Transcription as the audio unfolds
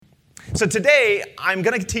So today, I'm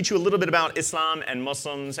going to teach you a little bit about Islam and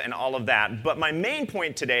Muslims and all of that. But my main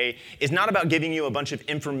point today is not about giving you a bunch of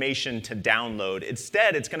information to download.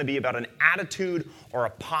 Instead, it's going to be about an attitude or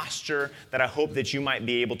a posture that I hope that you might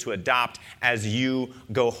be able to adopt as you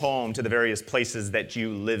go home to the various places that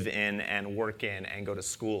you live in and work in and go to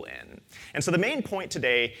school in. And so the main point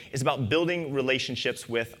today is about building relationships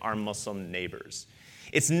with our Muslim neighbors.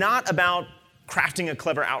 It's not about crafting a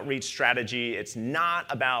clever outreach strategy. It's not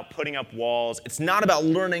about putting up walls. It's not about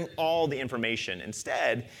learning all the information.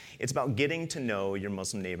 Instead, it's about getting to know your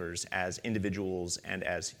Muslim neighbors as individuals and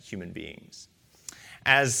as human beings.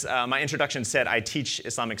 As my introduction said, I teach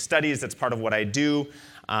Islamic studies. That's part of what I do.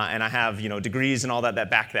 And I have degrees and all that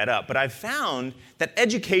back that up. But I've found that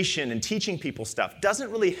education and teaching people stuff doesn't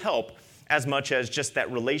really help as much as just that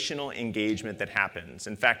relational engagement that happens.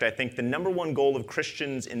 In fact, I think the number one goal of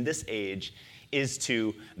Christians in this age is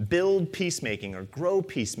to build peacemaking or grow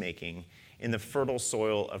peacemaking in the fertile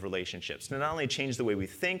soil of relationships. To not only change the way we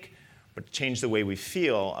think, but to change the way we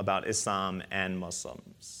feel about Islam and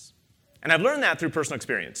Muslims. And I've learned that through personal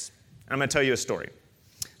experience. And I'm going to tell you a story.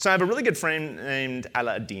 So I have a really good friend named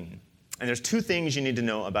Ala ad-Din. And there's two things you need to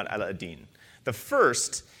know about Ala ad-Din. The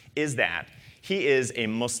first is that he is a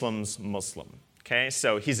Muslim's Muslim. Okay?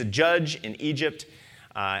 So he's a judge in Egypt.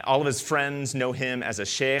 All of his friends know him as a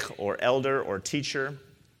sheikh or elder or teacher.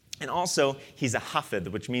 And also, he's a hafid,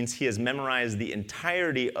 which means he has memorized the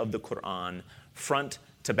entirety of the Quran front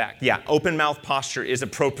to back. Yeah, open mouth posture is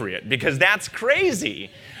appropriate because that's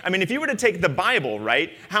crazy. I mean, if you were to take the Bible,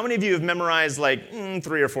 right, how many of you have memorized like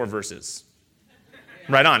 3 or 4 verses?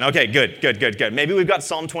 Right on. Okay, good. Maybe we've got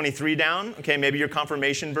Psalm 23 down. Okay, maybe your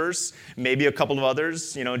confirmation verse. Maybe a couple of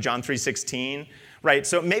others, John 3:16. Right,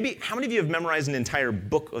 so maybe, how many of you have memorized an entire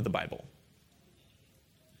book of the Bible?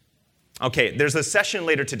 Okay, there's a session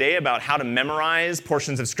later today about how to memorize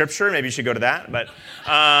portions of Scripture. Maybe you should go to that, but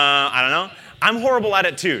I don't know. I'm horrible at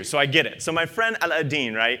it too, so I get it. So my friend Ala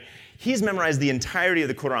ad-Din, right, he's memorized the entirety of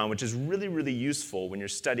the Quran, which is really, really useful when you're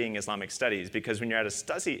studying Islamic studies, because when you're at a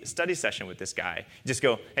study session with this guy, you just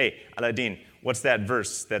go, hey, Ala ad-Din, what's that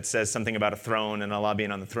verse that says something about a throne and Allah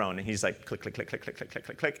being on the throne? And he's like, click, click, click, click, click, click, click,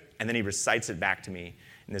 click, click. And then he recites it back to me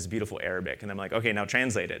in this beautiful Arabic. And I'm like, okay, now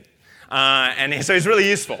translate it. And so he's really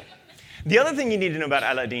useful. The other thing you need to know about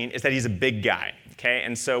Ala ad-Din is that he's a big guy. Okay?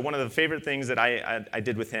 And so one of the favorite things that I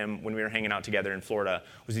did with him when we were hanging out together in Florida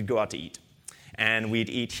was we'd go out to eat. And we'd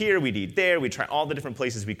eat here, we'd eat there, we'd try all the different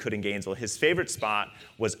places we could in Gainesville. His favorite spot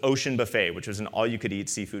was Ocean Buffet, which was an all-you-could-eat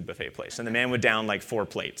seafood buffet place. And the man would down like 4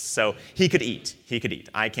 plates. So he could eat.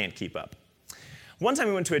 I can't keep up. One time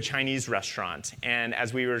we went to a Chinese restaurant, and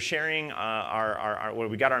as we were sharing where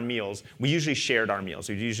we got our meals, we usually shared our meals.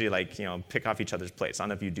 We'd usually pick off each other's plates. I don't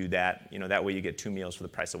know if you do that. That way you get 2 meals for the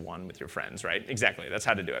price of 1 with your friends, right? Exactly, that's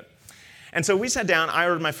how to do it. And so we sat down, I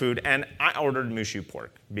ordered my food, and I ordered mushu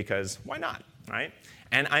pork, because why not, right?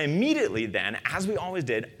 And I immediately then, as we always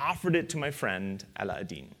did, offered it to my friend Ala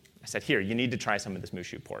ad-Din. I said, here, you need to try some of this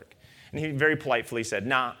mushu pork. And he very politely said,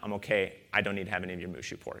 nah, I'm okay. I don't need to have any of your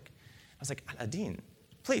mushu pork. I was like, Ala ad-Din,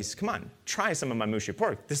 please, come on, try some of my mushu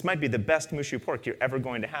pork. This might be the best mushu pork you're ever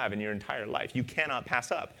going to have in your entire life. You cannot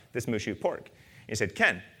pass up this mushu pork. And he said,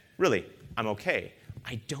 Ken, really, I'm okay.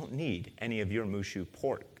 I don't need any of your mushu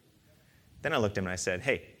pork. Then I looked at him and I said,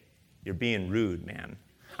 hey, you're being rude, man.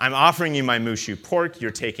 I'm offering you my mushu pork. You're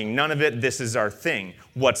taking none of it. This is our thing.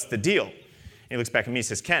 What's the deal? And he looks back at me and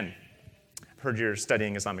says, Ken, I've heard you're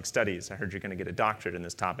studying Islamic studies. I heard you're going to get a doctorate in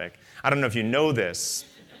this topic. I don't know if you know this,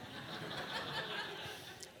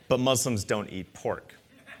 but Muslims don't eat pork.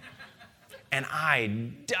 And I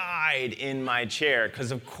died in my chair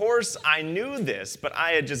because, of course, I knew this, but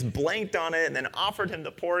I had just blanked on it and then offered him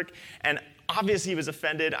the pork. And obviously, he was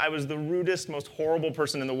offended. I was the rudest, most horrible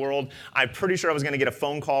person in the world. I'm pretty sure I was going to get a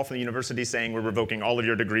phone call from the university saying, we're revoking all of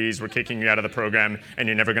your degrees, we're kicking you out of the program, and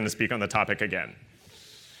you're never going to speak on the topic again.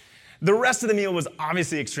 The rest of the meal was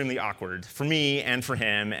obviously extremely awkward for me and for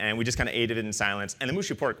him, and we just kind of ate it in silence. And the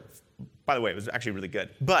mushu pork, by the way, was actually really good.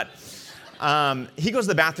 But he goes to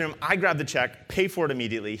the bathroom, I grab the check, pay for it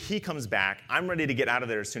immediately. He comes back. I'm ready to get out of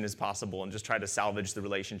there as soon as possible and just try to salvage the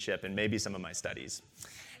relationship and maybe some of my studies.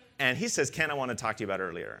 And he says, Ken, I want to talk to you about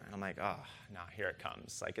earlier. And I'm like, oh, no, here it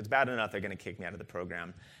comes. Like, it's bad enough they're going to kick me out of the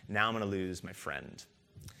program. Now I'm going to lose my friend.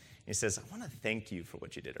 And he says, I want to thank you for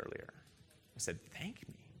what you did earlier. I said, thank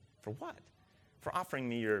me? For what? For offering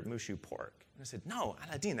me your mushu pork. And I said, no,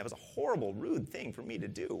 Ala ad-Din, that was a horrible, rude thing for me to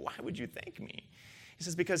do. Why would you thank me? He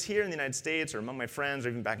says, because here in the United States or among my friends or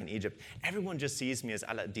even back in Egypt, everyone just sees me as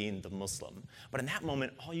Ala ad-Din, the Muslim. But in that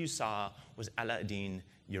moment, all you saw was Ala ad-Din,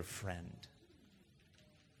 your friend.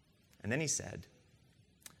 And then he said,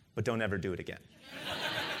 but don't ever do it again.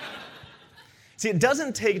 See, it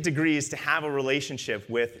doesn't take degrees to have a relationship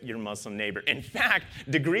with your Muslim neighbor. In fact,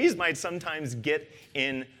 degrees might sometimes get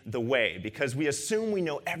in the way because we assume we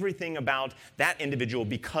know everything about that individual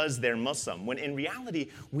because they're Muslim, when in reality,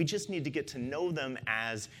 we just need to get to know them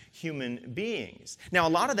as human beings. Now, a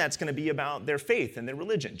lot of that's going to be about their faith and their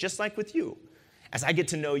religion, just like with you. As I get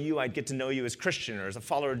to know you, I'd get to know you as Christian or as a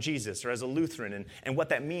follower of Jesus or as a Lutheran and what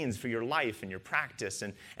that means for your life and your practice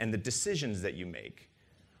and the decisions that you make.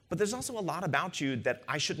 But there's also a lot about you that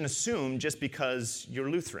I shouldn't assume just because you're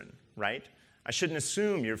Lutheran, right? I shouldn't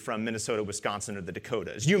assume you're from Minnesota, Wisconsin, or the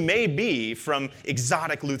Dakotas. You may be from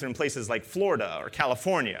exotic Lutheran places like Florida or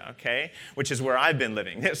California, okay, which is where I've been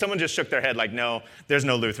living. Someone just shook their head like, no, there's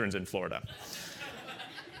no Lutherans in Florida.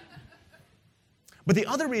 But the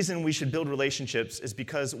other reason we should build relationships is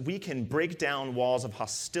because we can break down walls of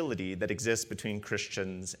hostility that exist between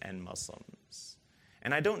Christians and Muslims.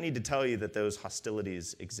 And I don't need to tell you that those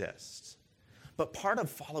hostilities exist. But part of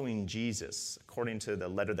following Jesus, according to the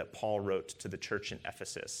letter that Paul wrote to the church in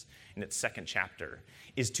Ephesus in its 2nd chapter,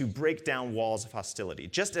 is to break down walls of hostility.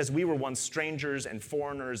 Just as we were once strangers and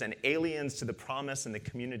foreigners and aliens to the promise and the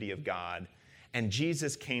community of God, and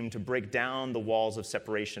Jesus came to break down the walls of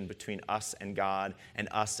separation between us and God and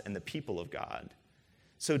us and the people of God,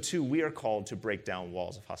 so too we are called to break down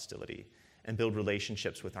walls of hostility and build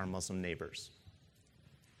relationships with our Muslim neighbors.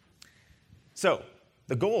 So,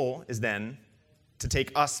 the goal is then to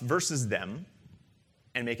take us versus them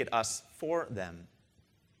and make it us for them.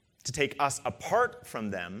 To take us apart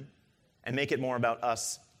from them and make it more about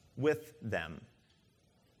us with them.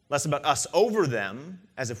 Less about us over them,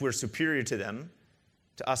 as if we're superior to them,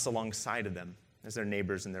 to us alongside of them, as their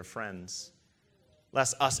neighbors and their friends.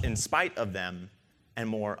 Less us in spite of them, and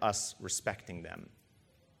more us respecting them.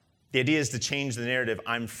 The idea is to change the narrative,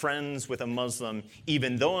 I'm friends with a Muslim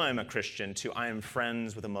even though I'm a Christian, to I am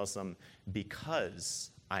friends with a Muslim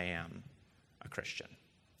because I am a Christian.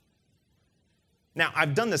 Now,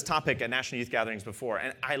 I've done this topic at National Youth Gatherings before,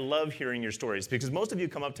 and I love hearing your stories because most of you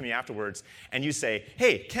come up to me afterwards and you say,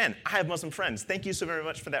 hey, Ken, I have Muslim friends. Thank you so very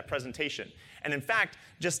much for that presentation. And in fact,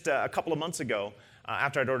 just a couple of months ago,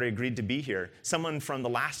 after I'd already agreed to be here, someone from the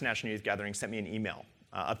last National Youth Gathering sent me an email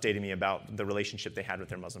updating me about the relationship they had with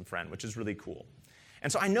their Muslim friend, which is really cool.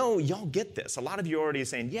 And so I know y'all get this. A lot of you are already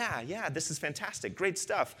saying, yeah, this is fantastic, great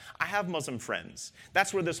stuff. I have Muslim friends.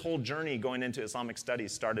 That's where this whole journey going into Islamic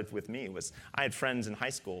studies started with me, was I had friends in high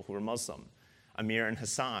school who were Muslim, Amir and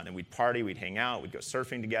Hassan, and we'd party, we'd hang out, we'd go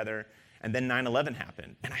surfing together, and then 9/11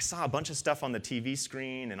 happened. And I saw a bunch of stuff on the TV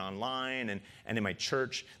screen and online and in my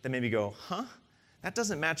church that made me go, that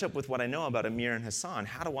doesn't match up with what I know about Amir and Hassan.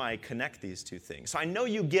 How do I connect these two things? So I know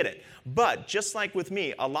you get it. But just like with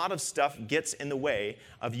me, a lot of stuff gets in the way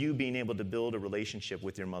of you being able to build a relationship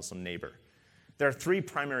with your Muslim neighbor. There are 3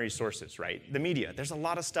 primary sources, right? The media. There's a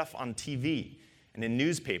lot of stuff on TV and in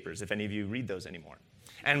newspapers, if any of you read those anymore.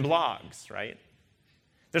 And blogs, right?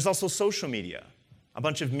 There's also social media. A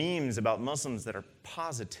bunch of memes about Muslims that are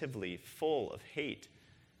positively full of hate.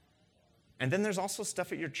 And then there's also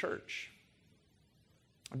stuff at your church.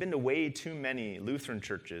 I've been to way too many Lutheran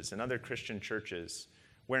churches and other Christian churches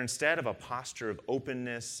where instead of a posture of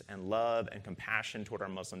openness and love and compassion toward our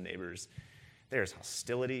Muslim neighbors, there's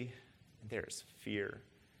hostility, there's fear,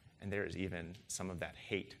 and there's even some of that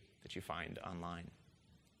hate that you find online.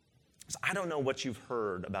 So I don't know what you've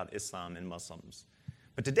heard about Islam and Muslims,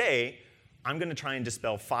 but today I'm going to try and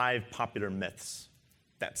dispel 5 popular myths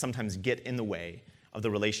that sometimes get in the way of the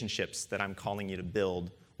relationships that I'm calling you to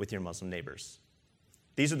build with your Muslim neighbors.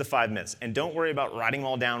 These are the 5 myths. And don't worry about writing them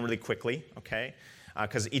all down really quickly, okay?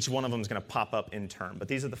 Because each one of them is going to pop up in turn. But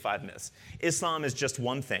these are the 5 myths. Islam is just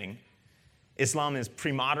one thing. Islam is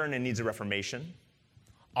pre-modern and needs a reformation.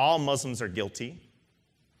 All Muslims are guilty.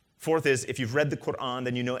 4th is, if you've read the Quran,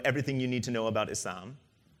 then you know everything you need to know about Islam.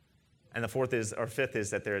 And the 5th is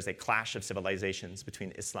that there is a clash of civilizations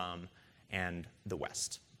between Islam and the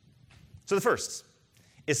West. So the first,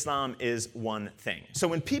 Islam is one thing. So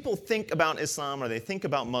when people think about Islam or they think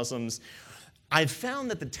about Muslims, I've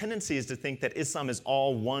found that the tendency is to think that Islam is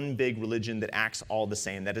all one big religion that acts all the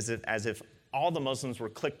same. That is as if all the Muslims were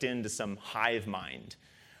clicked into some hive mind,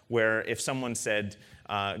 where if someone said,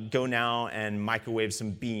 go now and microwave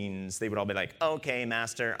some beans, they would all be like, okay,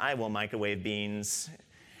 master, I will microwave beans.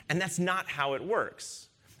 And that's not how it works.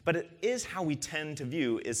 But it is how we tend to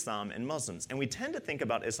view Islam and Muslims. And we tend to think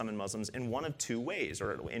about Islam and Muslims in one of 2 ways,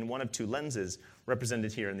 or in one of 2 lenses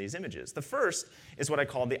represented here in these images. The first is what I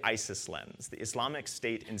call the ISIS lens, the Islamic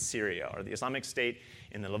State in Syria, or the Islamic State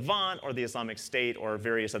in the Levant, or the Islamic State, or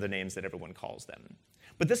various other names that everyone calls them.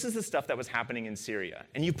 But this is the stuff that was happening in Syria.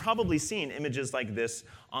 And you've probably seen images like this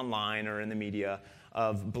online or in the media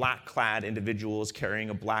of black-clad individuals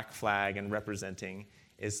carrying a black flag and representing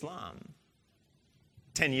Islam.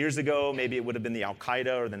 10 years ago, maybe it would have been the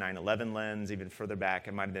Al-Qaeda or the 9/11 lens. Even further back,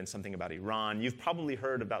 it might have been something about Iran. You've probably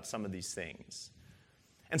heard about some of these things.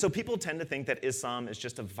 And so people tend to think that Islam is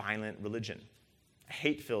just a violent religion, a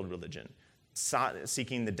hate-filled religion,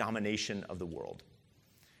 seeking the domination of the world.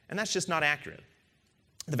 And that's just not accurate.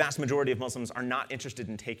 The vast majority of Muslims are not interested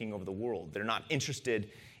in taking over the world. They're not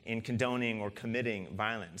interested in condoning or committing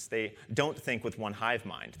violence. They don't think with one hive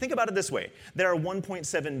mind. Think about it this way. There are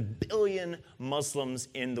 1.7 billion Muslims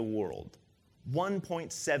in the world.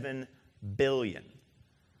 1.7 billion.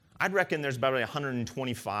 I'd reckon there's about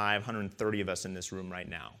 125, 130 of us in this room right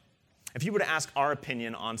now. If you were to ask our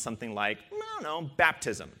opinion on something like, I don't know,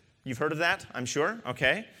 baptism. You've heard of that, I'm sure?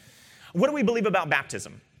 Okay. What do we believe about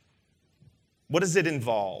baptism? What does it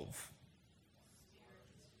involve?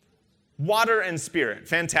 Water and spirit.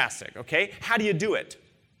 Fantastic, okay? How do you do it?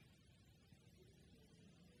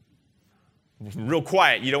 Real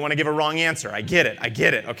quiet. You don't want to give a wrong answer. I get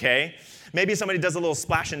it, okay? Maybe somebody does a little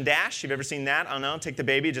splash and dash. You've ever seen that? I don't know. Take the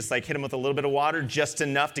baby, just like hit him with a little bit of water, just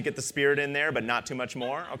enough to get the spirit in there, but not too much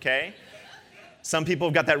more, okay? Some people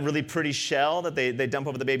have got that really pretty shell that they dump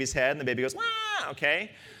over the baby's head, and the baby goes, wah,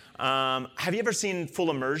 okay? Have you ever seen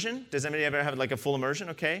full immersion? Does anybody ever have like a full immersion?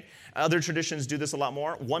 Okay. Other traditions do this a lot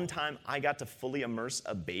more. One time I got to fully immerse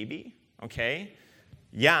a baby. Okay.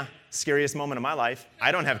 Yeah, scariest moment of my life.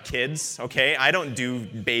 I don't have kids. Okay. I don't do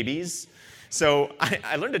babies. So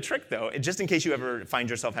I learned a trick though, just in case you ever find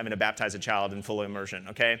yourself having to baptize a child in full immersion.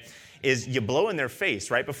 Okay, is you blow in their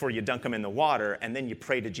face right before you dunk them in the water, and then you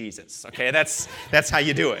pray to Jesus. Okay, that's how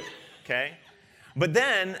you do it. Okay, but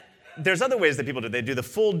then there's other ways that people do. They do the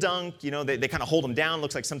full dunk, they kind of hold them down.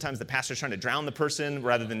 Looks like sometimes the pastor's trying to drown the person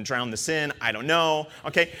rather than drown the sin. I don't know.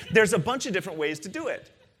 Okay, there's a bunch of different ways to do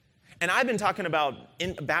it. And I've been talking about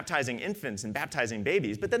baptizing infants and baptizing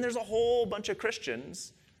babies, but then there's a whole bunch of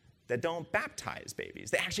Christians that don't baptize babies.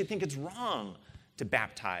 They actually think it's wrong to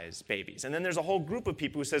baptize babies. And then there's a whole group of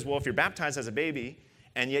people who says, well, if you're baptized as a baby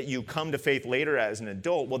and yet you come to faith later as an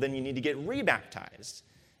adult, well, then you need to get rebaptized.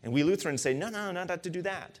 And we Lutherans say, no, not to do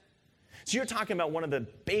that. So you're talking about one of the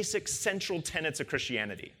basic central tenets of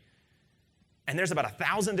Christianity. And there's about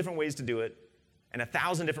 1,000 different ways to do it and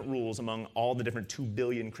 1,000 different rules among all the different 2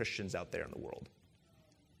 billion Christians out there in the world.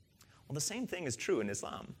 Well, the same thing is true in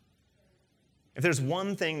Islam. If there's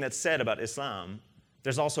one thing that's said about Islam,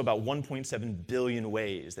 there's also about 1.7 billion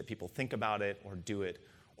ways that people think about it or do it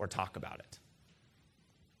or talk about it.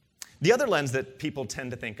 The other lens that people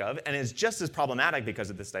tend to think of, and is just as problematic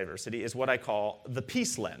because of this diversity, is what I call the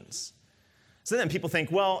peace lens. So then people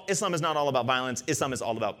think, well, Islam is not all about violence. Islam is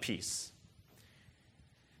all about peace.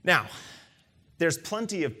 Now, there's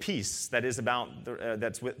plenty of peace that is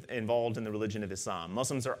involved in the religion of Islam.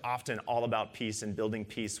 Muslims are often all about peace and building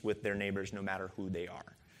peace with their neighbors no matter who they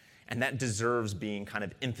are. And that deserves being kind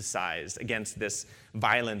of emphasized against this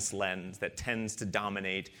violence lens that tends to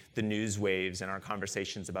dominate the news waves and our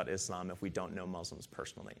conversations about Islam if we don't know Muslims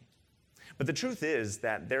personally. But the truth is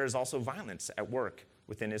that there is also violence at work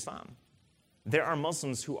within Islam. There are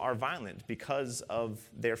Muslims who are violent because of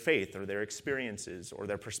their faith or their experiences or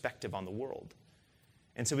their perspective on the world.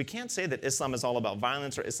 And so we can't say that Islam is all about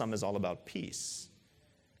violence or Islam is all about peace.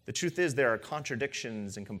 The truth is there are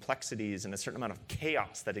contradictions and complexities and a certain amount of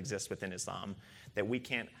chaos that exists within Islam that we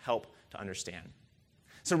can't help to understand.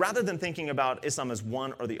 So rather than thinking about Islam as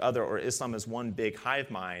one or the other or Islam as one big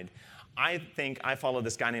hive mind, I think I follow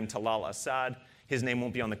this guy named Talal Asad. His name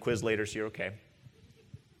won't be on the quiz later, so you're okay.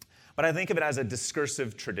 But I think of it as a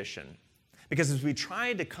discursive tradition. Because as we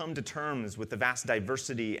try to come to terms with the vast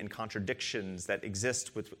diversity and contradictions that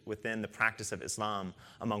exist within the practice of Islam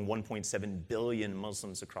among 1.7 billion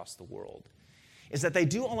Muslims across the world, is that they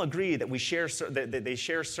do all agree that they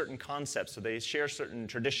share certain concepts, or they share certain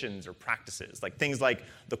traditions or practices, like things like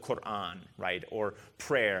the Quran, right, or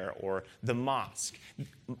prayer, or the mosque,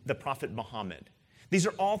 the Prophet Muhammad. These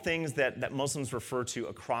are all things that Muslims refer to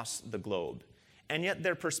across the globe. And yet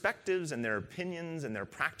their perspectives and their opinions and their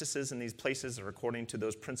practices in these places, or according to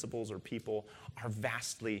those principles or people, are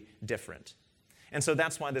vastly different. And so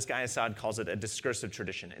that's why this guy Assad calls it a discursive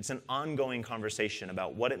tradition. It's an ongoing conversation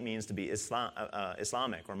about what it means to be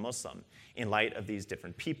Islamic or Muslim in light of these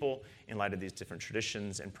different people, in light of these different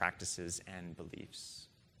traditions and practices and beliefs.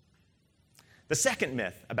 The second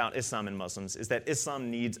myth about Islam and Muslims is that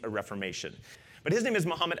Islam needs a reformation. But his name is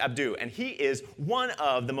Muhammad Abduh, and he is one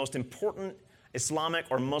of the most important Islamic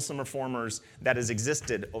or Muslim reformers that has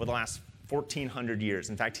existed over the last 1,400 years.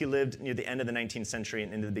 In fact, he lived near the end of the 19th century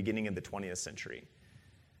and into the beginning of the 20th century.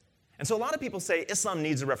 And so a lot of people say Islam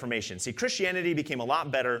needs a reformation. See, Christianity became a lot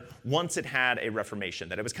better once it had a reformation,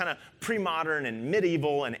 that it was kind of pre-modern and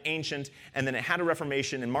medieval and ancient, and then it had a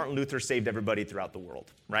reformation, and Martin Luther saved everybody throughout the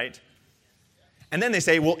world, right? And then they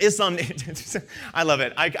say, well, Islam, I love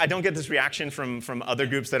it. I don't get this reaction from other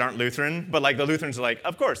groups that aren't Lutheran, but like the Lutherans are like,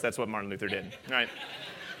 of course, that's what Martin Luther did, right?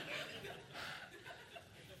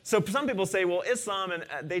 So some people say, well, Islam, and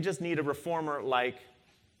they just need a reformer like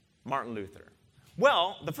Martin Luther.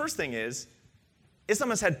 Well, the first thing is, Islam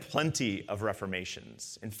has had plenty of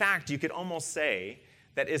reformations. In fact, you could almost say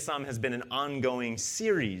that Islam has been an ongoing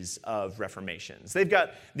series of reformations. They've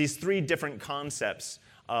got these three different concepts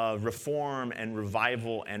of reform and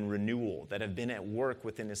revival and renewal that have been at work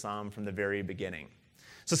within Islam from the very beginning.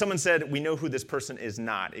 So someone said, we know who this person is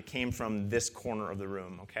not. It came from this corner of the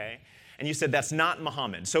room, okay? And you said, that's not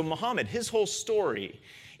Muhammad. So Muhammad, his whole story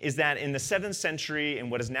is that in the 7th century, in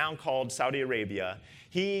what is now called Saudi Arabia,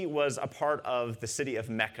 he was a part of the city of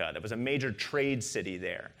Mecca. That was a major trade city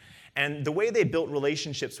there. And the way they built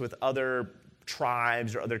relationships with other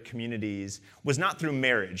tribes or other communities was not through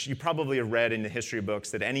marriage. You probably have read in the history books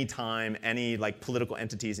that any time any political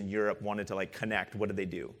entities in Europe wanted to connect, what did they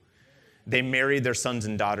do? They married their sons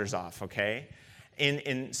and daughters off, okay?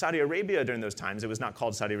 In Saudi Arabia during those times, it was not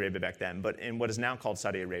called Saudi Arabia back then, but in what is now called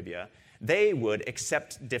Saudi Arabia, they would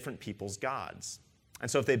accept different people's gods.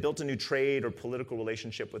 And so if they built a new trade or political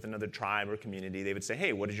relationship with another tribe or community, they would say,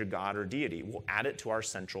 hey, what is your god or deity? We'll add it to our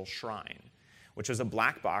central shrine, which was a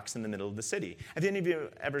black box in the middle of the city. Have any of you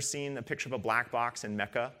ever seen a picture of a black box in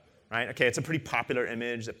Mecca? Right? Okay, it's a pretty popular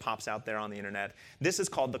image that pops out there on the internet. This is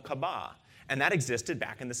called the Kaaba, and that existed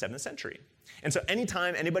back in the 7th century. And so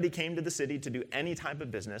anytime anybody came to the city to do any type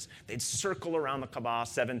of business, they'd circle around the Kaaba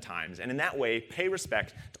 7 times, and in that way pay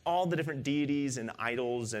respect to all the different deities and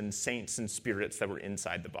idols and saints and spirits that were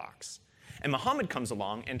inside the box. And Muhammad comes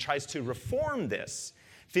along and tries to reform this,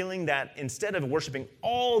 feeling that instead of worshiping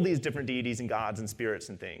all these different deities and gods and spirits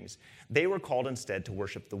and things, they were called instead to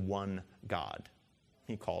worship the one God.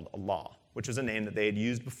 He called Allah, which was a name that they had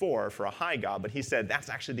used before for a high God, but he said that's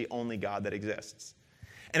actually the only God that exists.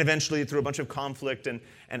 And eventually, through a bunch of conflict and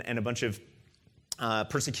a bunch of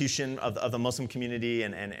persecution of the Muslim community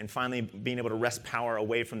and finally being able to wrest power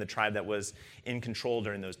away from the tribe that was in control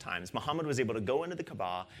during those times, Muhammad was able to go into the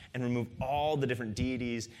Kaaba and remove all the different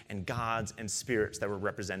deities and gods and spirits that were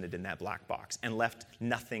represented in that black box and left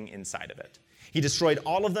nothing inside of it. He destroyed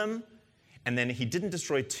all of them, and then he didn't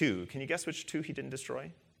destroy 2. Can you guess which 2 he didn't destroy?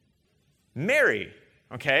 Mary.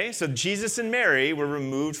 Okay, so Jesus and Mary were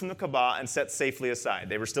removed from the Kaaba and set safely aside.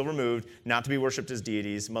 They were still removed, not to be worshipped as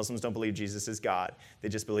deities. Muslims don't believe Jesus is God. They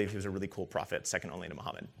just believe he was a really cool prophet, second only to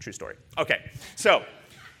Muhammad. True story. Okay, so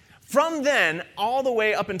from then all the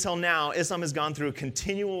way up until now, Islam has gone through a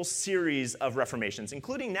continual series of reformations,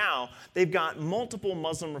 including now they've got multiple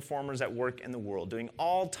Muslim reformers at work in the world doing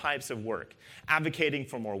all types of work, advocating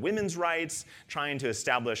for more women's rights, trying to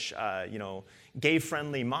establish,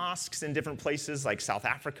 gay-friendly mosques in different places like South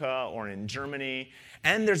Africa or in Germany.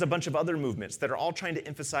 And there's a bunch of other movements that are all trying to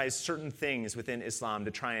emphasize certain things within Islam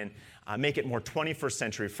to try and make it more 21st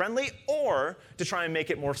century friendly or to try and make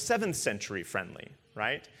it more 7th century friendly,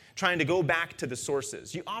 right? Trying to go back to the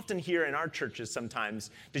sources. You often hear in our churches sometimes,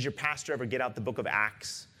 does your pastor ever get out the book of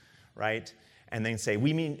Acts, right? And then say,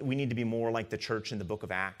 we need to be more like the church in the book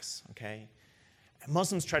of Acts, okay?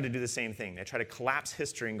 Muslims try to do the same thing. They try to collapse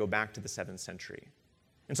history and go back to the 7th century.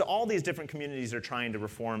 And so all these different communities are trying to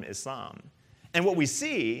reform Islam. And what we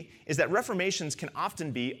see is that reformations can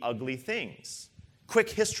often be ugly things.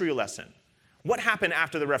 Quick history lesson. What happened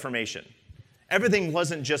after the Reformation? Everything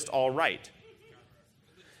wasn't just all right.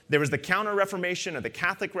 There was the Counter-Reformation or the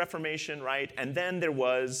Catholic Reformation, right? And then there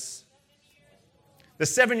was the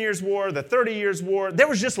 7 Years' War, the 30 Years' War. There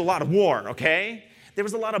was just a lot of war, okay? There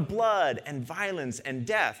was a lot of blood and violence and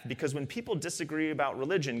death because when people disagree about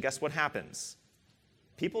religion, guess what happens?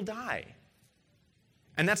 People die.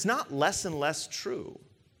 And that's not less and less true.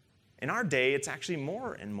 In our day, it's actually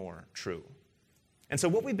more and more true. And so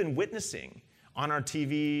what we've been witnessing on our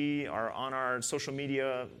TV or on our social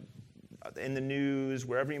media, in the news,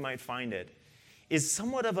 wherever you might find it, is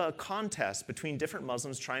somewhat of a contest between different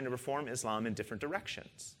Muslims trying to reform Islam in different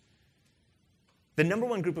directions. The number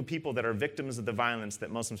one group of people that are victims of the violence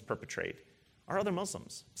that Muslims perpetrate are other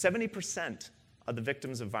Muslims. 70% of the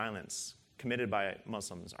victims of violence committed by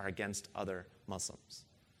Muslims are against other Muslims.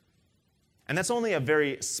 And that's only a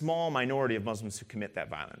very small minority of Muslims who commit that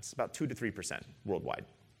violence, about 2 to 3% worldwide.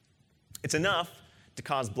 It's enough to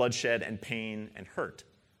cause bloodshed and pain and hurt,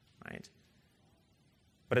 right?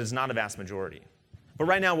 but it is not a vast majority. But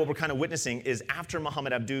right now, what we're kind of witnessing is after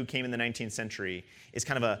Muhammad Abduh came in the 19th century, is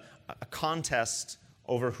kind of a contest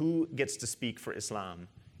over who gets to speak for Islam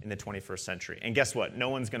in the 21st century. And guess what? No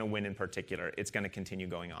one's going to win in particular. It's going to continue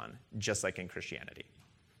going on, just like in Christianity.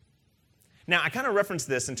 Now, I kind of referenced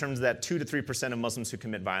this in terms of that 2 to 3% of Muslims who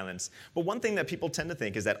commit violence. But one thing that people tend to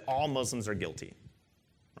think is that all Muslims are guilty,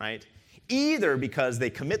 right? Either because they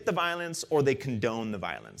commit the violence or they condone the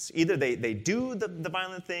violence. Either they do the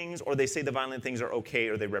violent things or they say the violent things are okay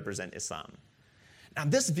or they represent Islam. Now,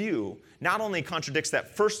 this view not only contradicts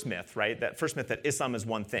that first myth, right? That first myth that Islam is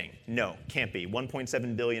one thing. No, can't be.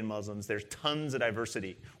 1.7 billion Muslims. There's tons of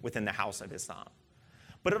diversity within the house of Islam.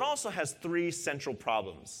 But it also has 3 central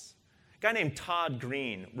problems. A guy named Todd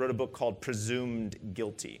Green wrote a book called Presumed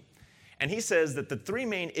Guilty. And he says that the 3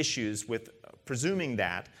 main issues with presuming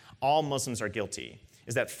that all Muslims are guilty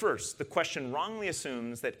is that first, the question wrongly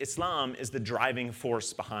assumes that Islam is the driving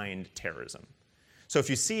force behind terrorism. So if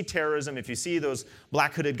you see terrorism, if you see those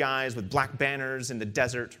black hooded guys with black banners in the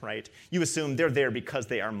desert, right, you assume they're there because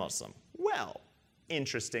they are Muslim. Well,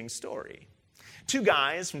 interesting story. 2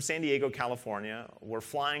 guys from San Diego, California, were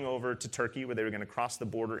flying over to Turkey where they were going to cross the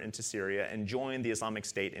border into Syria and join the Islamic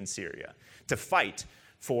State in Syria to fight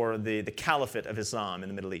for the caliphate of Islam in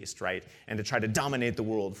the Middle East, right, and to try to dominate the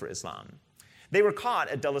world for Islam. They were caught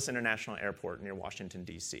at Dulles International Airport near Washington,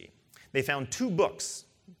 D.C. They found 2 books,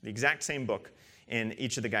 the exact same book, in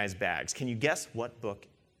each of the guys' bags. Can you guess what book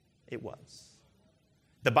it was?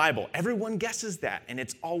 The Bible. Everyone guesses that, and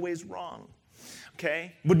it's always wrong.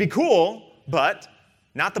 Okay? Would be cool, but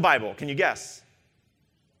not the Bible. Can you guess?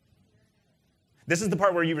 This is the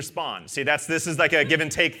part where you respond. See, this is like a give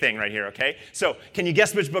and take thing right here, okay? So, can you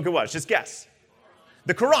guess which book it was? Just guess.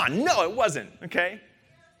 The Quran. No, it wasn't, okay?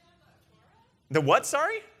 The what,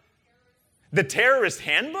 sorry? The Terrorist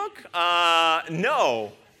Handbook?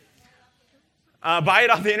 No. Buy it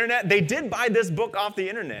off the internet? They did buy this book off the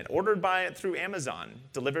internet, ordered by it through Amazon,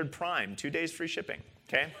 delivered Prime, 2 days free shipping,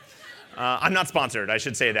 okay? I'm not sponsored, I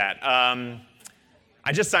should say that.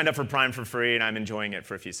 I just signed up for Prime for free, and I'm enjoying it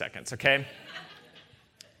for a few seconds, okay?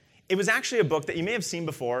 It was actually a book that you may have seen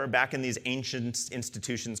before back in these ancient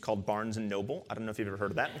institutions called Barnes & Noble. I don't know if you've ever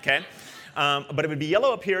heard of that, okay? But it would be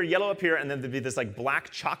yellow up here, and then there'd be this like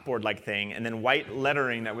black chalkboard-like thing, and then white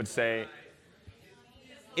lettering that would say,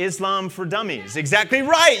 Islam for Dummies. Exactly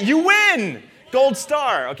right. You win. Gold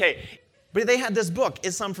star. Okay. But they had this book,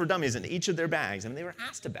 Islam for Dummies, in each of their bags, and they were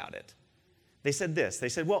asked about it. They said this. They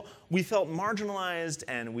said, well, we felt marginalized,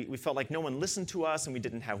 and we felt like no one listened to us, and we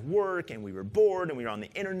didn't have work, and we were bored, and we were on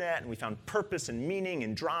the internet, and we found purpose and meaning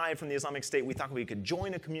and drive from the Islamic State. We thought we could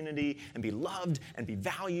join a community and be loved and be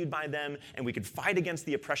valued by them, and we could fight against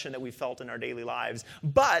the oppression that we felt in our daily lives.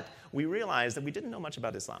 But we realized that we didn't know much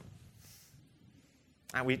about Islam.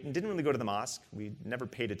 We didn't really go to the mosque. We never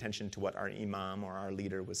paid attention to what our imam or our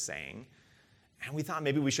leader was saying. And we thought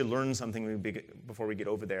maybe we should learn something before we get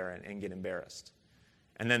over there and get embarrassed.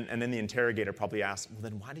 And then the interrogator probably asked, well,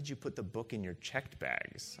 then why did you put the book in your checked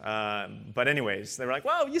bags? But anyways, they were like,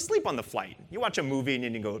 well, you sleep on the flight. You watch a movie and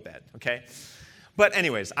then you go to bed, okay? But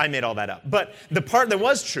anyways, I made all that up. But the part that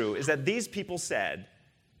was true is that these people said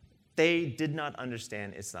they did not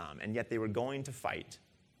understand Islam, and yet they were going to fight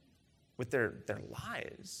with their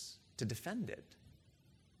lives to defend it.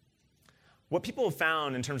 What people have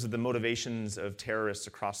found in terms of the motivations of terrorists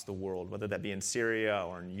across the world, whether that be in Syria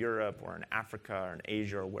or in Europe or in Africa or in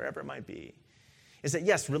Asia or wherever it might be, is that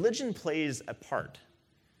yes, religion plays a part,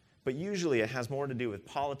 but usually it has more to do with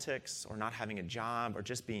politics or not having a job or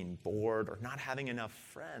just being bored or not having enough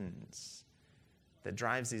friends that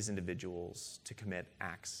drives these individuals to commit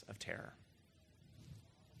acts of terror.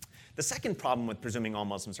 The second problem with presuming all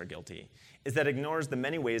Muslims are guilty is that it ignores the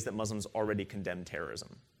many ways that Muslims already condemn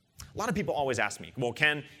terrorism. A lot of people always ask me, well,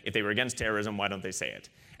 Ken, if they were against terrorism, why don't they say it?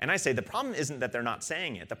 And I say the problem isn't that they're not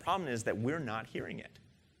saying it. The problem is that we're not hearing it.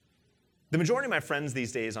 The majority of my friends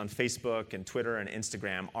these days on Facebook and Twitter and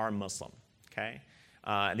Instagram are Muslim, okay?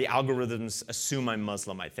 The algorithms assume I'm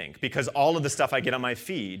Muslim, I think, because all of the stuff I get on my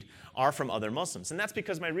feed are from other Muslims. And that's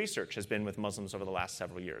because my research has been with Muslims over the last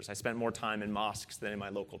several years. I spent more time in mosques than in my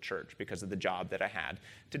local church because of the job that I had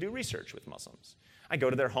to do research with Muslims. I go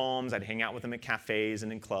to their homes, I'd hang out with them at cafes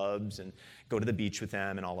and in clubs and go to the beach with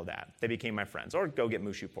them and all of that. They became my friends. Or go get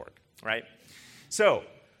mushu pork, right? So,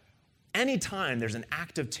 anytime there's an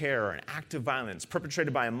act of terror, an act of violence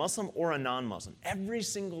perpetrated by a Muslim or a non-Muslim, every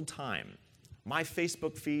single time, my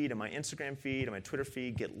Facebook feed and my Instagram feed and my Twitter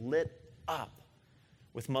feed get lit up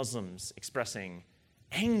with Muslims expressing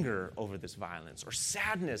anger over this violence or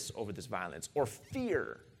sadness over this violence or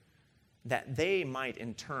fear that they might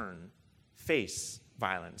in turn face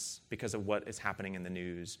violence because of what is happening in the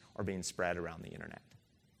news or being spread around the internet.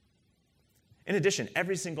 In addition,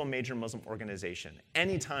 every single major Muslim organization,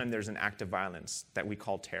 anytime there's an act of violence that we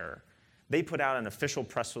call terror, they put out an official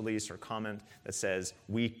press release or comment that says,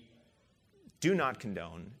 we do not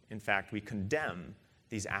condone, in fact, we condemn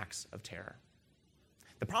these acts of terror.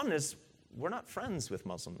 The problem is, we're not friends with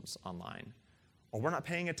Muslims online, or we're not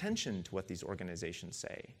paying attention to what these organizations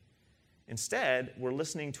say. Instead, we're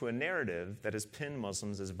listening to a narrative that has pinned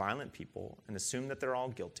Muslims as violent people and assume that they're all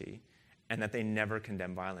guilty and that they never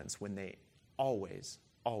condemn violence when they always,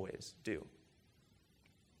 always do.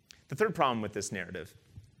 The third problem with this narrative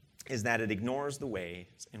is that it ignores the ways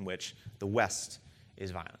in which the West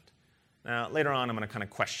is violent. Now, later on, I'm going to kind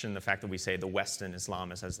of question the fact that we say the West and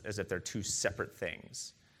Islam as if they're two separate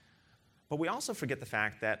things. But we also forget the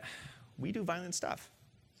fact that we do violent stuff.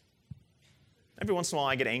 Every once in a while,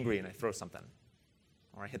 I get angry and I throw something,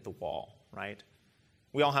 or I hit the wall, right?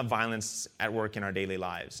 We all have violence at work in our daily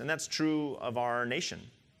lives, and that's true of our nation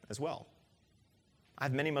as well. I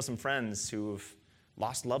have many Muslim friends who've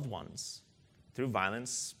lost loved ones through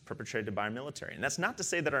violence perpetrated by our military. And that's not to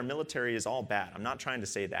say that our military is all bad. I'm not trying to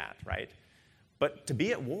say that, right? But to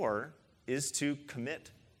be at war is to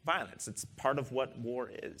commit violence. It's part of what war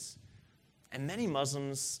is. And many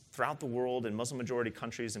Muslims throughout the world in Muslim-majority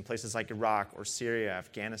countries in places like Iraq or Syria,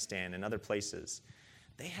 Afghanistan, and other places,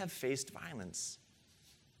 they have faced violence.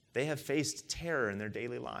 They have faced terror in their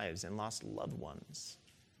daily lives and lost loved ones.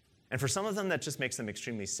 And for some of them, that just makes them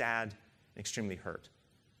extremely sad and extremely hurt.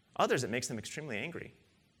 Others, it makes them extremely angry,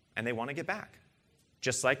 and they want to get back.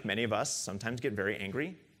 Just like many of us sometimes get very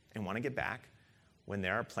angry and want to get back when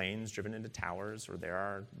there are planes driven into towers, or there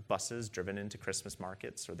are buses driven into Christmas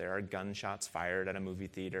markets, or there are gunshots fired at a movie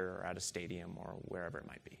theater or at a stadium or wherever it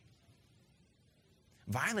might be.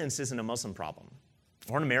 Violence isn't a Muslim problem,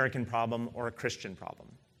 or an American problem, or a Christian problem.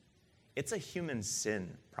 It's a human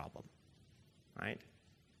sin problem, right?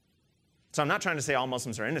 So I'm not trying to say all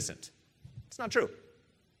Muslims are innocent. It's not true.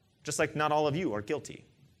 Just like not all of you are guilty.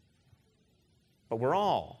 But we're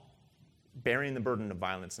all bearing the burden of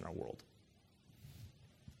violence in our world.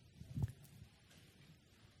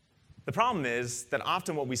 The problem is that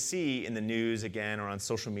often what we see in the news, again, or on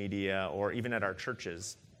social media, or even at our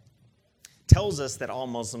churches, tells us that all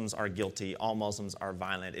Muslims are guilty, all Muslims are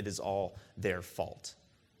violent, it is all their fault.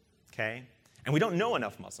 Okay? And we don't know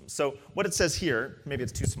enough Muslims. So what it says here, maybe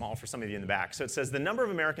it's too small for some of you in the back. So it says the number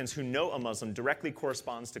of Americans who know a Muslim directly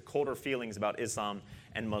corresponds to colder feelings about Islam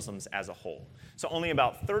and Muslims as a whole. So only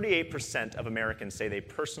about 38% of Americans say they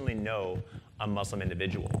personally know a Muslim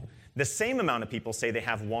individual. The same amount of people say they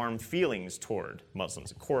have warm feelings toward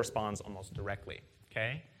Muslims. It corresponds almost directly.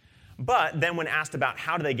 Okay? But then when asked about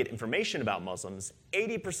how do they get information about Muslims,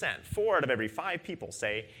 80%, 4 out of every 5 people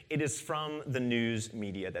say it is from the news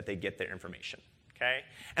media that they get their information, okay?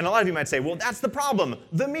 And a lot of you might say, well, that's the problem.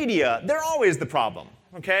 The media, they're always the problem,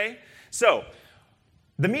 okay? So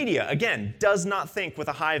the media, again, does not think with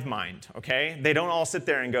a hive mind, okay? They don't all sit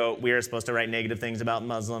there and go, we're supposed to write negative things about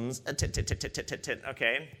Muslims,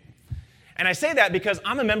 okay? And I say that because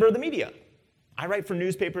I'm a member of the media. I write for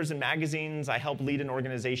newspapers and magazines. I help lead an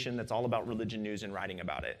organization that's all about religion news and writing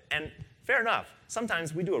about it. And fair enough,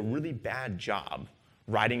 sometimes we do a really bad job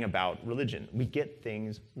writing about religion. We get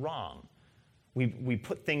things wrong. We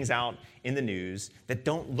put things out in the news that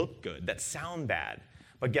don't look good, that sound bad.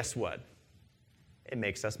 But guess what? It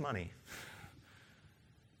makes us money.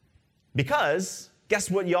 Because guess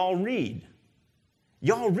what y'all read?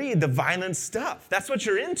 Y'all read the violent stuff. That's what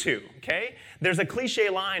you're into, okay? There's a cliche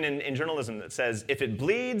line in journalism that says, if it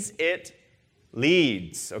bleeds, it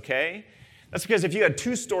leads, okay? That's because if you had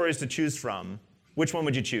 2 stories to choose from, which one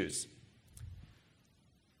would you choose?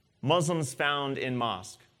 Muslims found in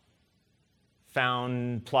mosque,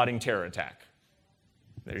 found plotting terror attack.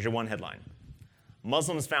 There's your one headline.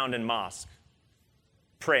 Muslims found in mosque,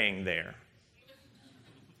 praying there.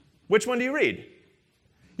 Which one do you read?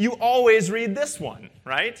 You always read this one,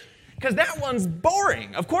 right? Because that one's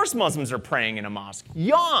boring. Of course Muslims are praying in a mosque.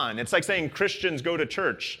 Yawn. It's like saying Christians go to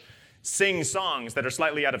church, sing songs that are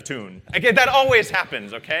slightly out of tune. Again, that always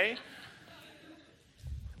happens, okay?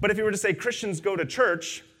 But if you were to say Christians go to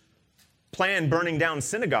church, plan burning down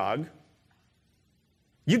synagogue,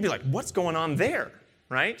 you'd be like, what's going on there,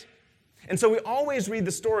 right? And so we always read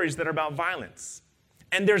the stories that are about violence.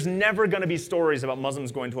 And there's never going to be stories about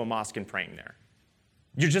Muslims going to a mosque and praying there.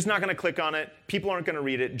 You're just not going to click on it, people aren't going to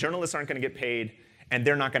read it, journalists aren't going to get paid, and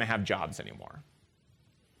they're not going to have jobs anymore.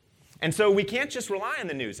 And so we can't just rely on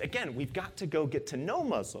the news. Again, we've got to go get to know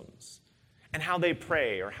Muslims and how they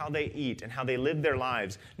pray or how they eat and how they live their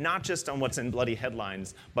lives, not just on what's in bloody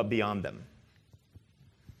headlines, but beyond them.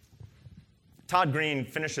 Todd Green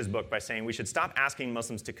finished his book by saying we should stop asking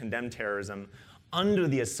Muslims to condemn terrorism under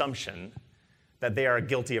the assumption that they are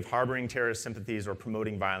guilty of harboring terrorist sympathies or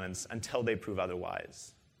promoting violence until they prove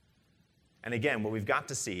otherwise. And again, what we've got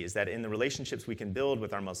to see is that in the relationships we can build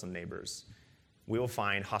with our Muslim neighbors, we will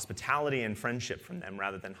find hospitality and friendship from them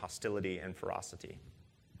rather than hostility and ferocity.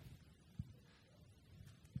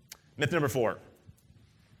 Myth number 4,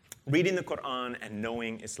 reading the Quran and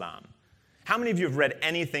knowing Islam. How many of you have read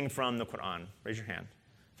anything from the Quran? Raise your hand.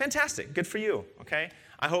 Fantastic. Good for you. Okay.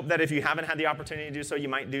 I hope that if you haven't had the opportunity to do so, you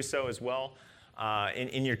might do so as well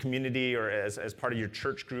in your community or as part of your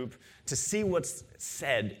church group to see what's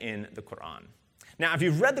said in the Quran. Now, if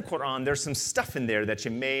you've read the Quran, there's some stuff in there that you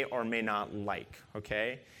may or may not like.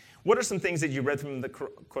 Okay. What are some things that you read from the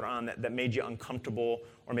Quran that made you uncomfortable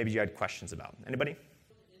or maybe you had questions about? Anybody?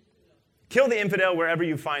 Kill the infidel wherever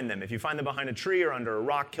you find them. If you find them behind a tree or under a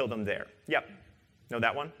rock, kill them there. Yep. Know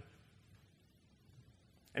that one?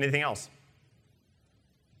 Anything else?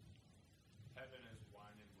 Heaven is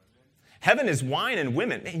wine and women. Heaven is wine and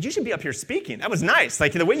women. Man, you should be up here speaking. That was nice.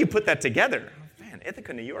 Like the way you put that together. Man,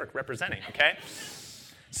 Ithaca, New York, representing, okay?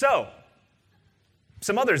 So,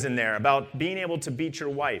 some others in there about being able to beat your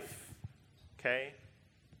wife, okay?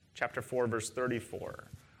 Chapter 4, verse 34.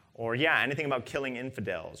 Or, anything about killing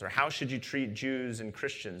infidels, or how should you treat Jews and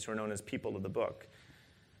Christians who are known as people of the book.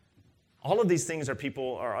 All of these things are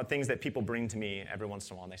things that people bring to me every once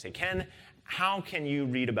in a while. And they say, Ken, how can you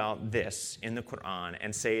read about this in the Quran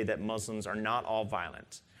and say that Muslims are not all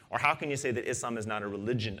violent? Or how can you say that Islam is not a